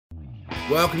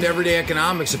Welcome to Everyday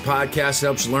Economics, a podcast that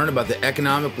helps you learn about the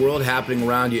economic world happening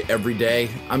around you every day.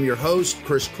 I'm your host,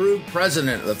 Krug,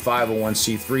 president of the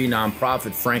 501c3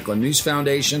 nonprofit Franklin News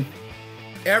Foundation.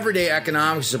 Everyday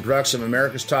Economics is a production of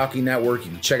America's Talking Network.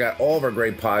 You can check out all of our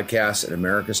great podcasts at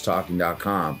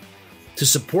americastalking.com. To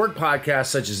support podcasts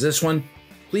such as this one,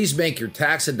 please make your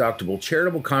tax-deductible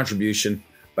charitable contribution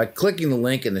by clicking the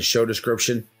link in the show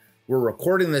description. We're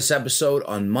recording this episode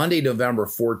on Monday, November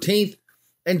 14th.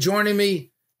 And joining me,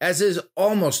 as is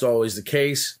almost always the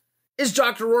case, is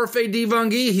Dr. Orphe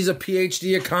Divounguy. He's a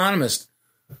PhD economist.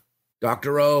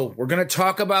 Dr. O, we're going to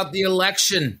talk about the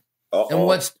election and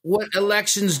what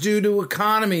elections do to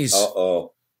economies,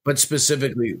 but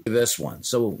specifically this one.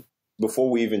 So before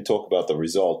we even talk about the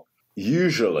result,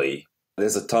 usually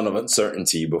there's a ton of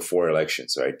uncertainty before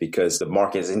elections, right? Because the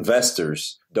market's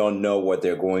investors don't know what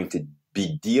they're going to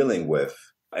be dealing with.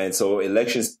 And so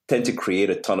elections tend to create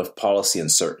a ton of policy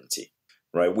uncertainty,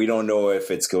 right? We don't know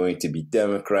if it's going to be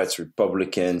Democrats,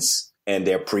 Republicans, and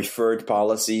their preferred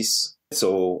policies.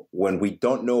 So when we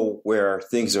don't know where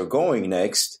things are going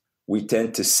next, we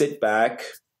tend to sit back,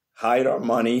 hide our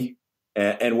money,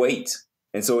 and wait.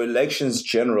 And so elections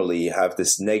generally have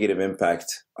this negative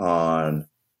impact on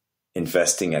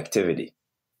investing activity.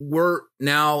 We're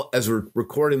now, as we're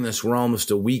recording this, we're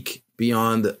almost a week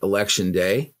beyond election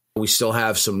day. We still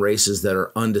have some races that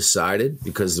are undecided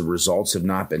because the results have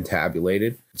not been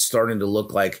tabulated. It's starting to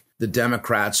look like the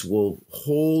Democrats will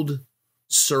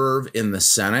serve in the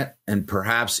Senate and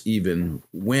perhaps even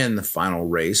win the final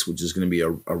race, which is going to be a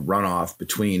runoff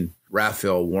between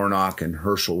Raphael Warnock and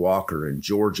Herschel Walker in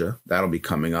Georgia. That'll be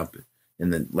coming up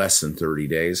in less than 30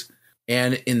 days.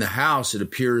 And in the House, it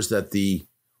appears that the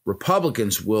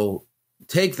Republicans will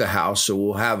take the House, so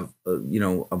we'll have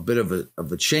a bit of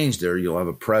a change there. You'll have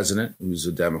a president who's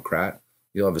a Democrat.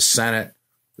 You'll have a Senate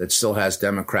that still has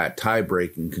Democrat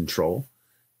tie-breaking control,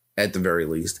 at the very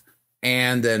least,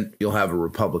 and then you'll have a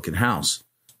Republican House.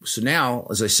 So now,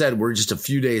 as I said, we're just a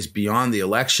few days beyond the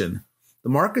election. The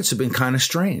markets have been kind of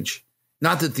strange.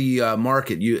 Not that the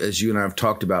market, as you and I have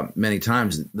talked about many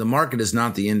times, the market is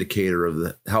not the indicator of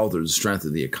the health or the strength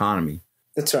of the economy.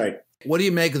 That's right. What do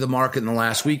you make of the market in the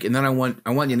last week? And then I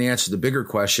want you to answer the bigger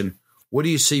question. What do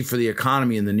you see for the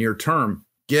economy in the near term,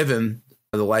 given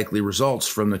the likely results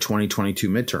from the 2022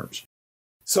 midterms?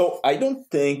 So I don't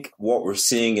think what we're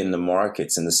seeing in the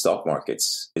markets, in the stock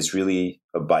markets, is really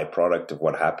a byproduct of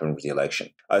what happened with the election.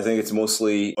 I think it's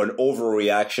mostly an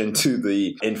overreaction to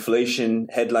the inflation,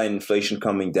 headline inflation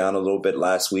coming down a little bit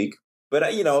last week. But,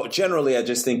 generally, I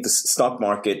just think the stock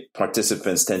market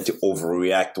participants tend to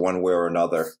overreact one way or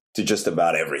another to just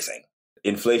about everything.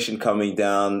 Inflation coming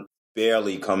down,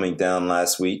 barely coming down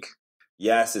last week.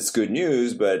 Yes, it's good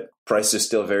news, but prices are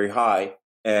still very high.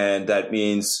 And that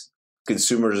means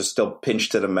consumers are still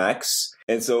pinched to the max.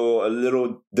 And so a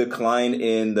little decline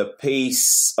in the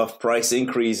pace of price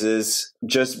increases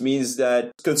just means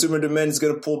that consumer demand is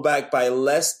going to pull back by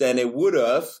less than it would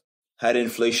have had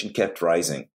inflation kept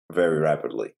rising very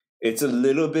rapidly. It's a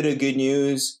little bit of good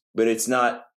news, but it's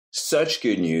not such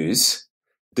good news.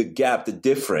 The gap, the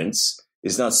difference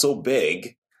is not so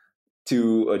big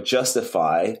to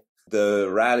justify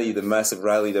the massive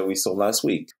rally that we saw last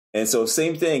week. And so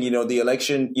same thing, the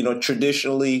election,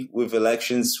 traditionally with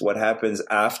elections, what happens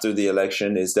after the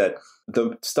election is that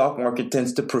the stock market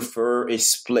tends to prefer a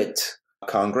split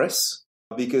Congress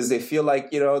because they feel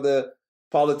like, the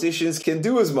politicians can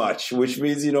do as much, which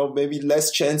means, maybe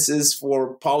less chances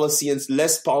for policy and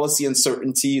less policy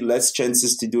uncertainty, less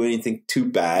chances to do anything too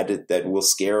bad that will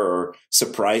scare or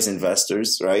surprise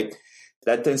investors, right?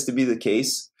 That tends to be the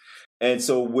case. And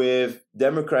so with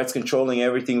Democrats controlling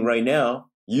everything right now,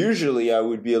 usually I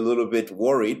would be a little bit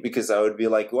worried because I would be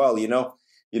like, well,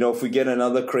 if we get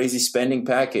another crazy spending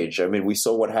package, I mean, we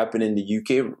saw what happened in the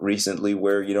UK recently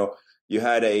where, you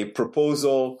had a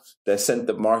proposal that sent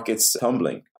the markets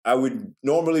tumbling. I would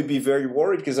normally be very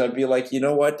worried because I'd be like,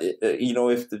 what?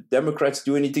 If the Democrats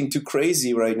do anything too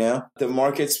crazy right now, the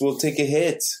markets will take a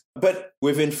hit. But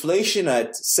with inflation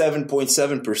at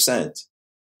 7.7%,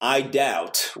 I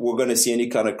doubt we're going to see any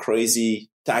kind of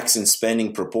crazy tax and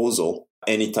spending proposal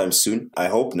anytime soon. I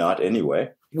hope not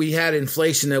anyway. We had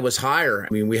inflation that was higher.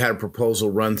 I mean, we had a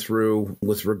proposal run through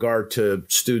with regard to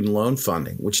student loan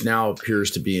funding, which now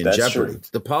appears to be in jeopardy. True.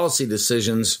 The policy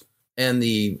decisions and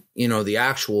the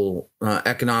actual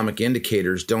economic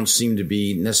indicators don't seem to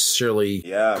be necessarily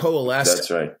coalesced.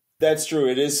 That's right. That's true.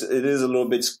 It is a little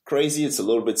bit crazy. It's a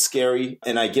little bit scary.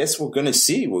 And I guess we're going to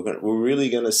see. We're really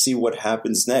going to see what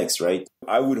happens next, right?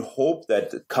 I would hope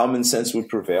that common sense would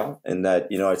prevail and that, at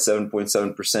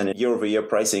 7.7% year-over-year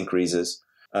price increases,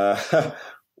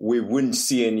 we wouldn't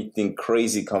see anything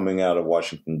crazy coming out of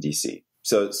Washington, D.C.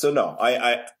 So no,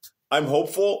 I'm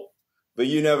hopeful, but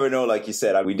you never know. Like you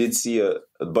said, we did see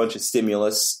a bunch of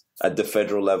stimulus at the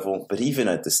federal level, but even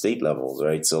at the state levels,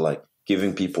 right? So like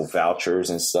giving people vouchers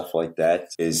and stuff like that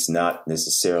is not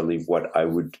necessarily what I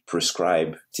would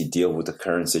prescribe to deal with the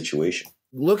current situation.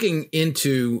 Looking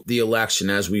into the election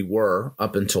as we were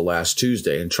up until last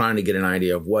Tuesday and trying to get an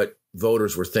idea of what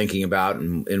voters were thinking about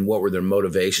and what were their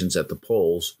motivations at the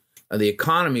polls, the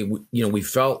economy, we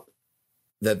felt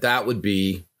that would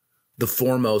be the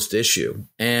foremost issue.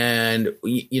 And,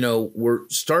 we're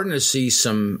starting to see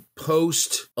some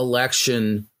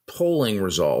post-election polling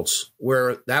results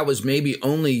where that was maybe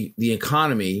only the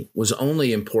economy was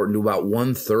only important to about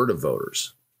 1/3 of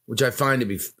voters, which I find to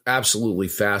be absolutely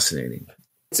fascinating.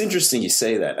 It's interesting you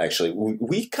say that, actually.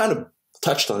 We kind of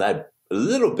touched on that a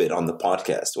little bit on the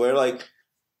podcast, where like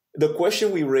the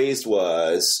question we raised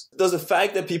was, does the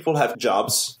fact that people have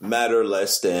jobs matter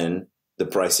less than the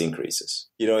price increases?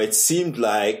 It seemed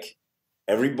like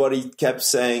everybody kept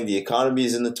saying the economy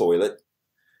is in the toilet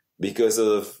because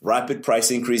of rapid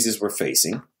price increases we're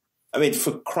facing. I mean,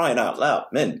 for crying out loud,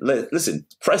 man, listen,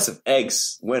 price of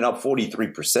eggs went up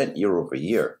 43% year over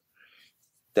year.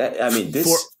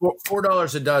 This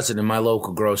 $4 a dozen in my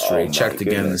local grocery. Checked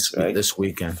again this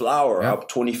weekend. Flour up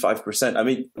 25%. I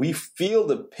mean, we feel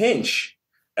the pinch.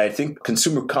 I think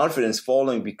consumer confidence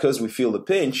falling because we feel the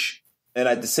pinch, and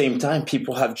at the same time,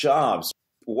 people have jobs.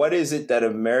 What is it that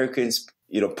Americans,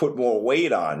 put more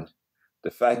weight on?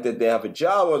 The fact that they have a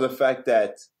job, or the fact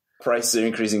that prices are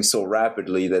increasing so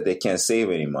rapidly that they can't save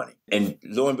any money? And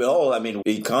lo and behold,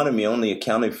 the economy only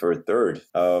accounting for 1/3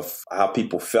 of how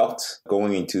people felt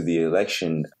going into the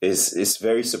election is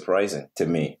very surprising to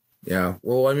me. Yeah.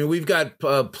 Well, we've got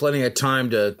plenty of time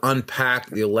to unpack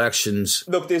the elections.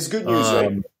 Look, there's good news,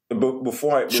 right? But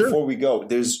before we go,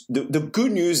 there's the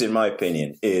good news, in my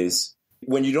opinion, is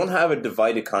when you don't have a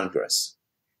divided Congress,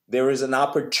 there is an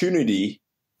opportunity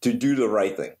to do the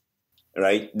right thing.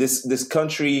 Right? This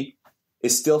country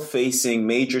is still facing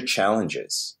major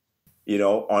challenges,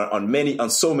 on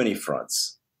so many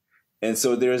fronts. And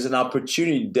so there is an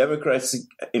opportunity. Democrats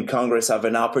in Congress have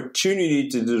an opportunity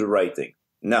to do the right thing.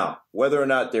 Now, whether or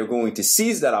not they're going to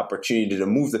seize that opportunity to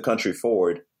move the country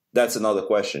forward, that's another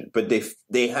question. But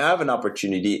they have an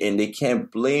opportunity, and they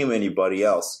can't blame anybody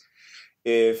else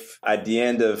if at the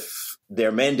end of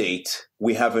their mandate,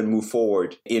 we haven't moved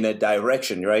forward in a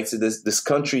direction, right? So this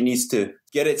country needs to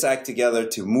get its act together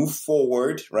to move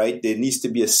forward, right? There needs to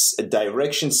be a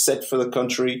direction set for the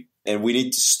country, and we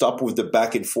need to stop with the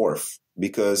back and forth,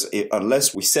 because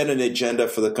unless we set an agenda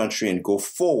for the country and go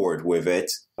forward with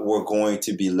it, we're going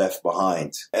to be left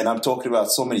behind. And I'm talking about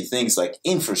so many things like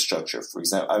infrastructure, for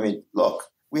example.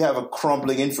 Look, we have a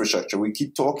crumbling infrastructure. We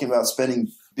keep talking about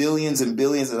spending billions and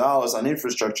billions of dollars on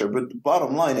infrastructure. But the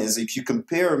bottom line is, if you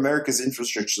compare America's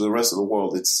infrastructure to the rest of the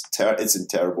world, it's in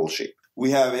terrible shape.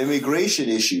 We have immigration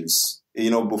issues.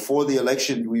 Before the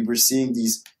election, we were seeing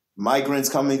these migrants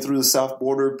coming through the south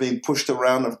border, being pushed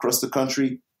around across the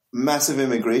country. Massive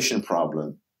immigration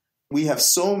problem. We have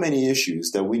so many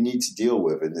issues that we need to deal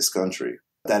with in this country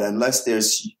that unless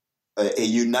there's a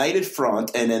united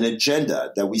front and an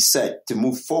agenda that we set to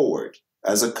move forward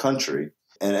as a country,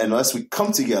 and unless we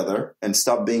come together and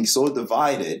stop being so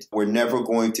divided, we're never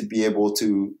going to be able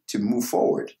to move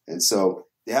forward. And so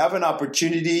they have an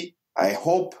opportunity. I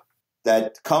hope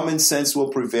that common sense will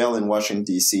prevail in Washington,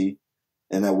 D.C.,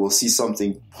 and that we'll see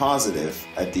something positive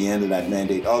at the end of that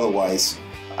mandate. Otherwise,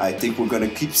 I think we're going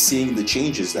to keep seeing the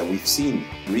changes that we've seen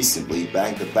recently,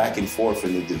 the back and forth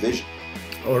in the division.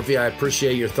 Orphe, I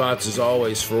appreciate your thoughts as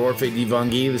always. For Orphe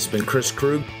Divounguy, this has been Chris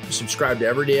Krug. Subscribe to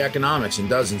Everyday Economics and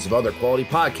dozens of other quality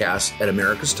podcasts at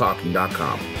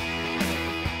americastalking.com.